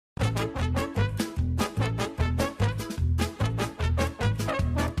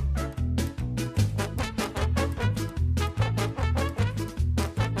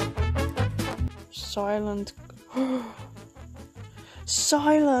Silent.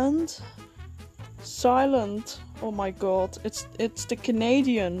 Silent. Silent. Oh my god, it's the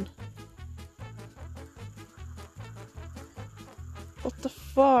Canadian. What the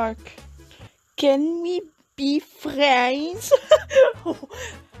fuck? Can we be friends?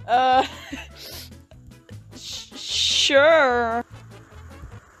 Sure.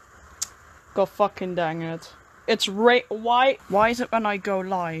 God fucking dang it. It's why is it when I go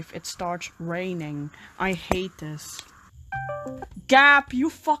live it starts raining? I hate this. Gab, you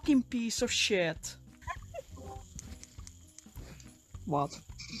fucking piece of shit. What?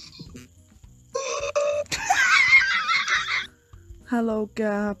 Hello,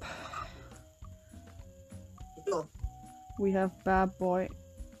 Gab. No. We have bad boy.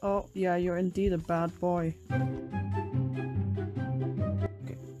 Oh, yeah, you're indeed a bad boy.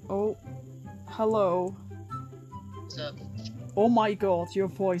 Okay. Oh, hello. What's up? Oh my god, your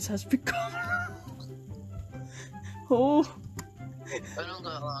voice has become... Oh. I don't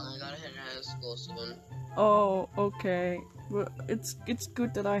got long, I gotta head out of school soon. Oh, okay. Well, it's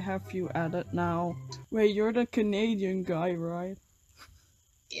good that I have you at it now. Wait, you're the Canadian guy, right?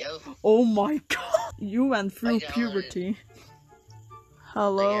 Yep. Oh my god! You went through puberty.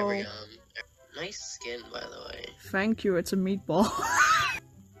 Hello. Like nice skin, by the way. Thank you, it's a meatball.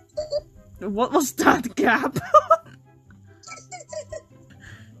 What was that, Gab?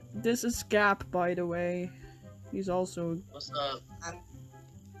 This is Gab, by the way. He's also... What's up?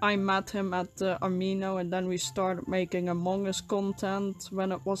 I met him at Amino and then we started making Among Us content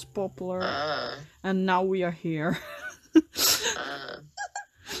when it was popular. And now we are here. What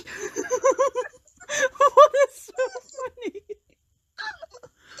is so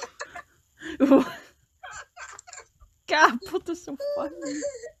funny? Gab, what is so funny?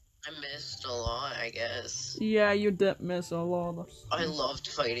 I missed a lot, I guess. Yeah, you did miss a lot. I loved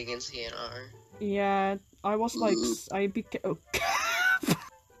fighting in CNR. Yeah, I was like, I became... Oh.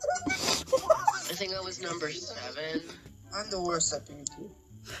 I think I was number 7. I'm the worst at PvP.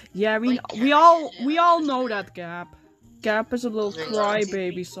 Yeah, we all know that Gab. Gab is a little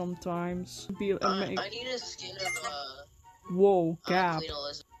crybaby sometimes. I need a skin of Whoa, Gab. Queen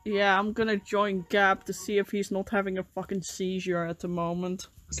Elizabeth. Yeah, I'm gonna join Gab to see if he's not having a fucking seizure at the moment.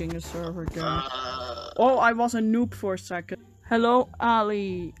 Fucking a server Gab. Oh, I was a noob for a second. Hello,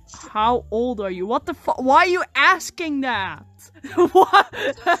 Ali. How old are you? What the fuck? Why are you asking that? What?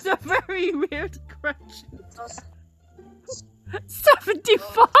 That's a very weird question.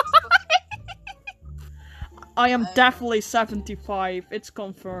 75! I am definitely 75. It's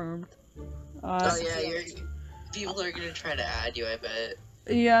confirmed. Oh yeah, people are gonna try to add you, I bet.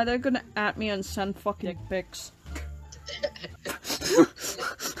 Yeah, they're gonna add me and send fucking dick pics.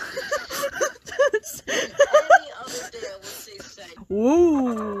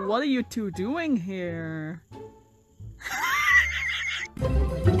 Ooh, what are you two doing here?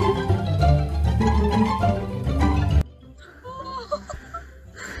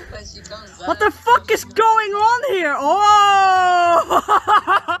 What the fuck is going on here? Oh!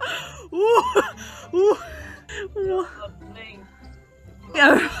 Ooh. Ooh.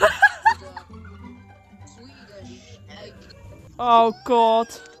 Oh god.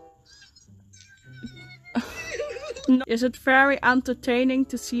 Is it very entertaining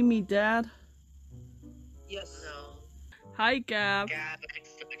to see me dead? Yes. No. Hi, Gab. Gab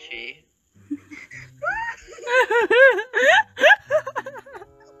next to Chi.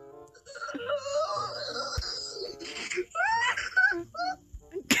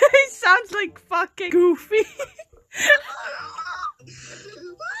 He sounds like fucking Goofy.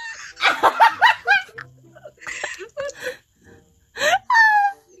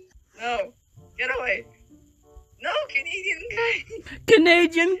 No, get away. No, Canadian guy.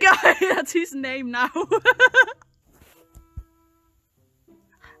 Canadian guy, that's his name now.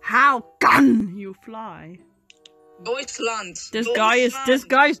 How can you fly? Deutschland. This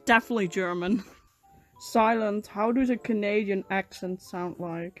guy's definitely German. Silent, how does a Canadian accent sound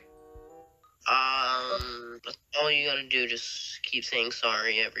like? All you gotta do, just keep saying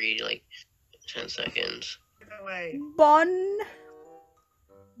sorry every, like, 10 seconds. Get away. Bon.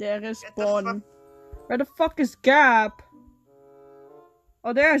 There is Bon. Where the fuck is Gab?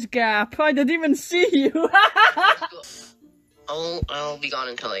 Oh, there's Gab. I didn't even see you. I'll be gone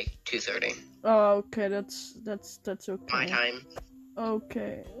until like 2:30. Oh, okay, that's okay. My time.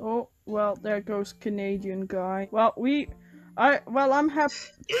 Okay. Oh, well, there goes Canadian guy. Well, I'm happy.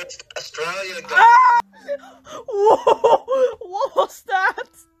 It's Australia guy. Ah! Whoa! What was that?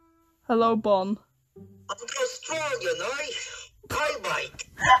 Hello, Bon. I'm Australian, I bike.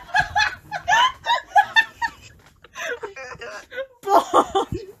 Bond!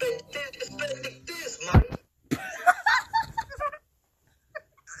 It's like this, man.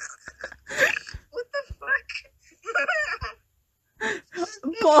 What the fuck?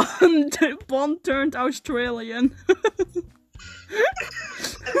 Bond turned Australian.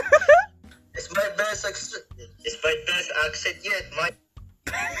 It's my best accent yet, man.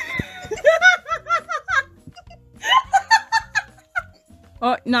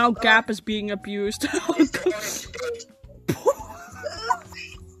 Oh, now Gap is being abused. It's the orange bitch.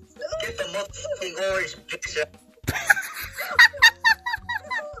 Get the motherfucking orange bitch.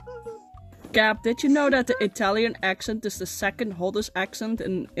 Gap, did you know that the Italian accent is the second hottest accent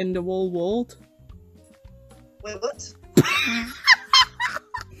in the whole world? Wait, what?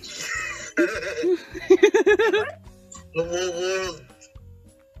 The whole world.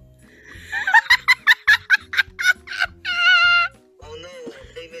 Oh no,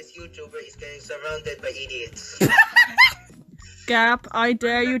 famous YouTuber is getting surrounded by idiots. Gap, I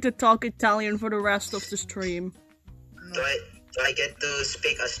dare you to talk Italian for the rest of the stream. Do I get to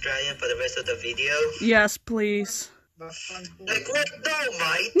speak Australian for the rest of the video? Yes, please. Like what now,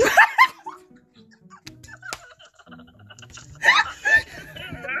 mate?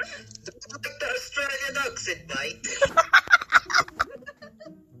 Like the Australian accent, mate.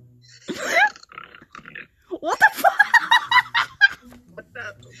 What the fuck? What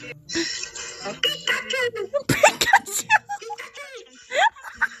the? Pikachu!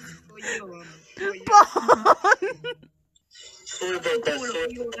 Bond! Sorry about that.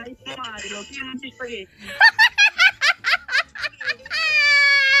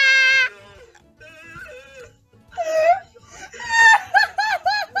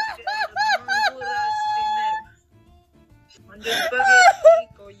 Mangio spaghetti,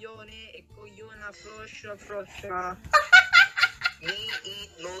 coglione e cogliona froscia. Me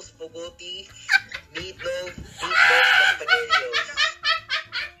eat no spaghetti. Meatloaf spaghettios.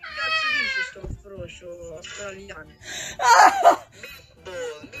 Cazzo dici sto froscio australiano?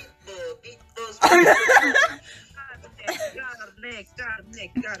 Meatball spaghetti.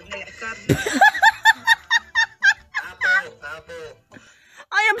 Carne. Apple.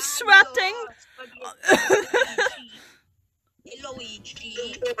 I am sweating! E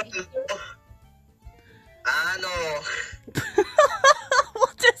Luigi. No.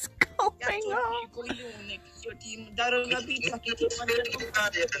 What is going on? Coglione, io ti darò una pizza che ti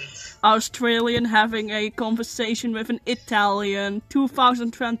Italian. Australian having a conversation with an Italian,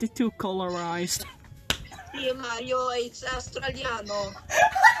 2022 colorized. Sì, Mario, it's australiano.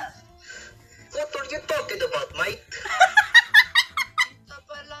 What are you talking about, mate? Sto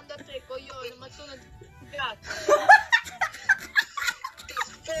parlando a te, coglione, ma sono cazzo. This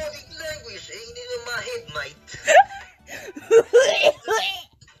foreign language ain't in my head, mate.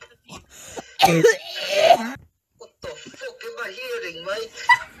 What the fuck am I hearing, mate?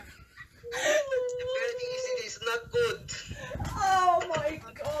 Apparently this is not good. Oh my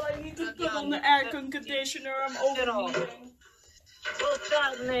god, I need to put on the air conditioner, I'm overheating. Oh,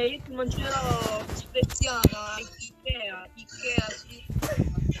 carne, io ti mangerò speziana, Ikea, sì.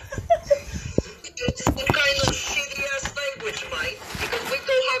 It's some kind of shitty ass language, mate. Because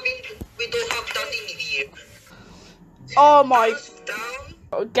we don't have that in here. Oh my...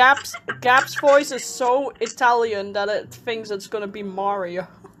 Down. Gap's voice is so Italian that it thinks it's gonna be Mario.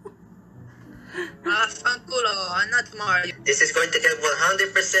 Fanculo, I'm not Mario. This is going to get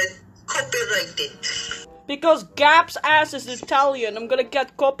 100% copyrighted. Because Gap's ass is Italian, I'm gonna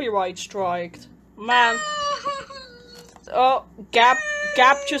get copyright striked. Man. Oh, Gap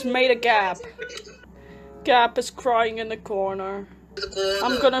just made a gap. Gap is crying in the corner.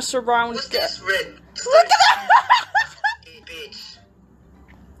 I'm gonna surround What's Gap. this red? Look at that! Hey, bitch.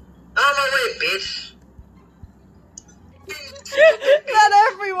 Out of my way, bitch. Let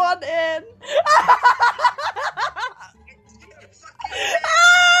everyone in!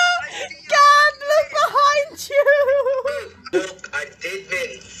 God, look behind you! Look, I did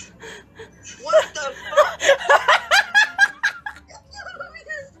win. What the fuck?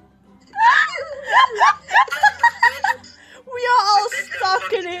 We are all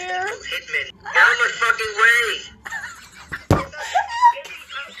stuck in here. Hitman. Get out of my fucking way.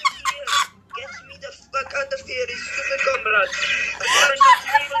 Get me the fuck out of here, you stupid comrades. I'm not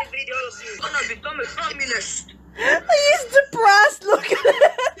able to video of you. I'm gonna become a communist. He's depressed, look at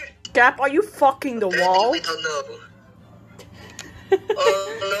it! Gap, are you fucking the wall? We don't know.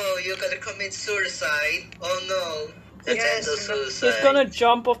 Oh no, you're gonna commit suicide. Oh no. That's Yes, end of suicide. He's gonna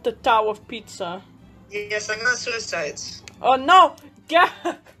jump off the tower of pizza. Yes, I'm gonna suicide. Oh no! Gap!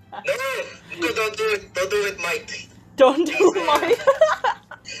 No, don't do it. Don't do it, Mike. Don't do my...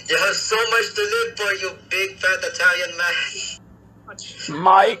 You have so much to live for, you big fat Italian man.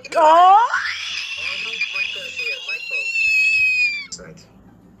 Michael! Oh, no, Michael is here. Michael. Right.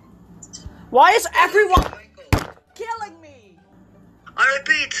 Why is everyone Michael. killing me? I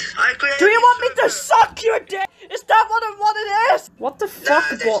repeat, I created Do you want me to server. suck your dick? Is that what it is? What the fuck,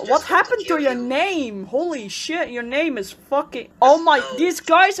 that's what just happened to to your kill you. name? Holy shit, your name is fucking... Oh my, No. these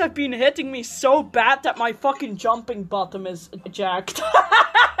guys have been hitting me so bad that my fucking jumping button is jacked.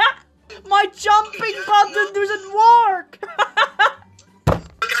 My jumping button doesn't work!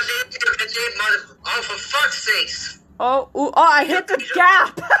 Oh, for fuck's sakes! Oh, ooh, oh, I hit the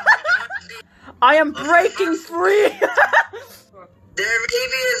gap! I am breaking free! The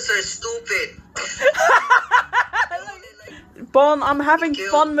Arabians are stupid. Bon, I'm having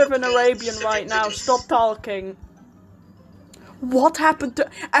fun with an Arabian right now. Stop talking. What happened to...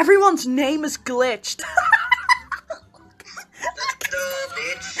 Everyone's name is glitched.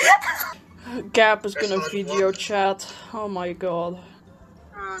 Bitch. Gab is gonna video chat. Oh my god.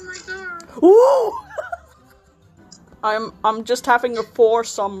 Oh my god. Ooh! I'm just having a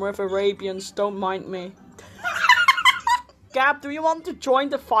foursome with Arabians, don't mind me. Gab, do you want to join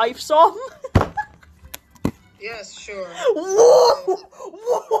the five-some? Yes, sure. Whoa!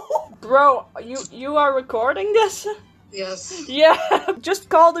 Whoa! Bro, you are recording this? Yes. Yeah! Just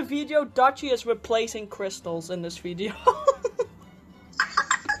call the video Dutchie is replacing crystals in this video.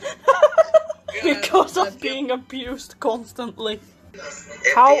 Because of being abused constantly.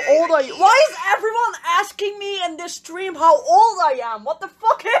 How old are you? Why is everyone asking me in this stream how old I am? What the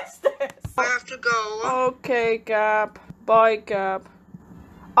fuck is this? I have to go. Okay, Gab. Bye, Gab.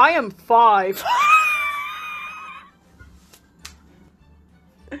 I am 5.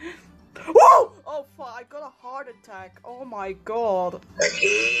 Whoa! Oh fuck, I got a heart attack. Oh my god.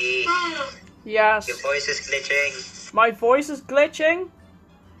 Okay. Yes. Your voice is glitching. My voice is glitching?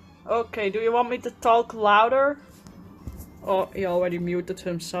 Okay, do you want me to talk louder? Oh, he already muted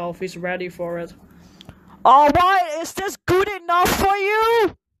himself. He's ready for it. Alright, is this good enough for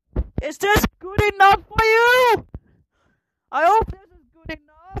you? Is this good enough for you? I hope this is good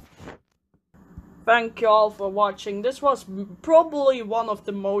enough. Thank you all for watching. This was probably one of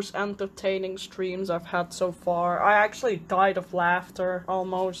the most entertaining streams I've had so far. I actually died of laughter,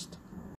 almost.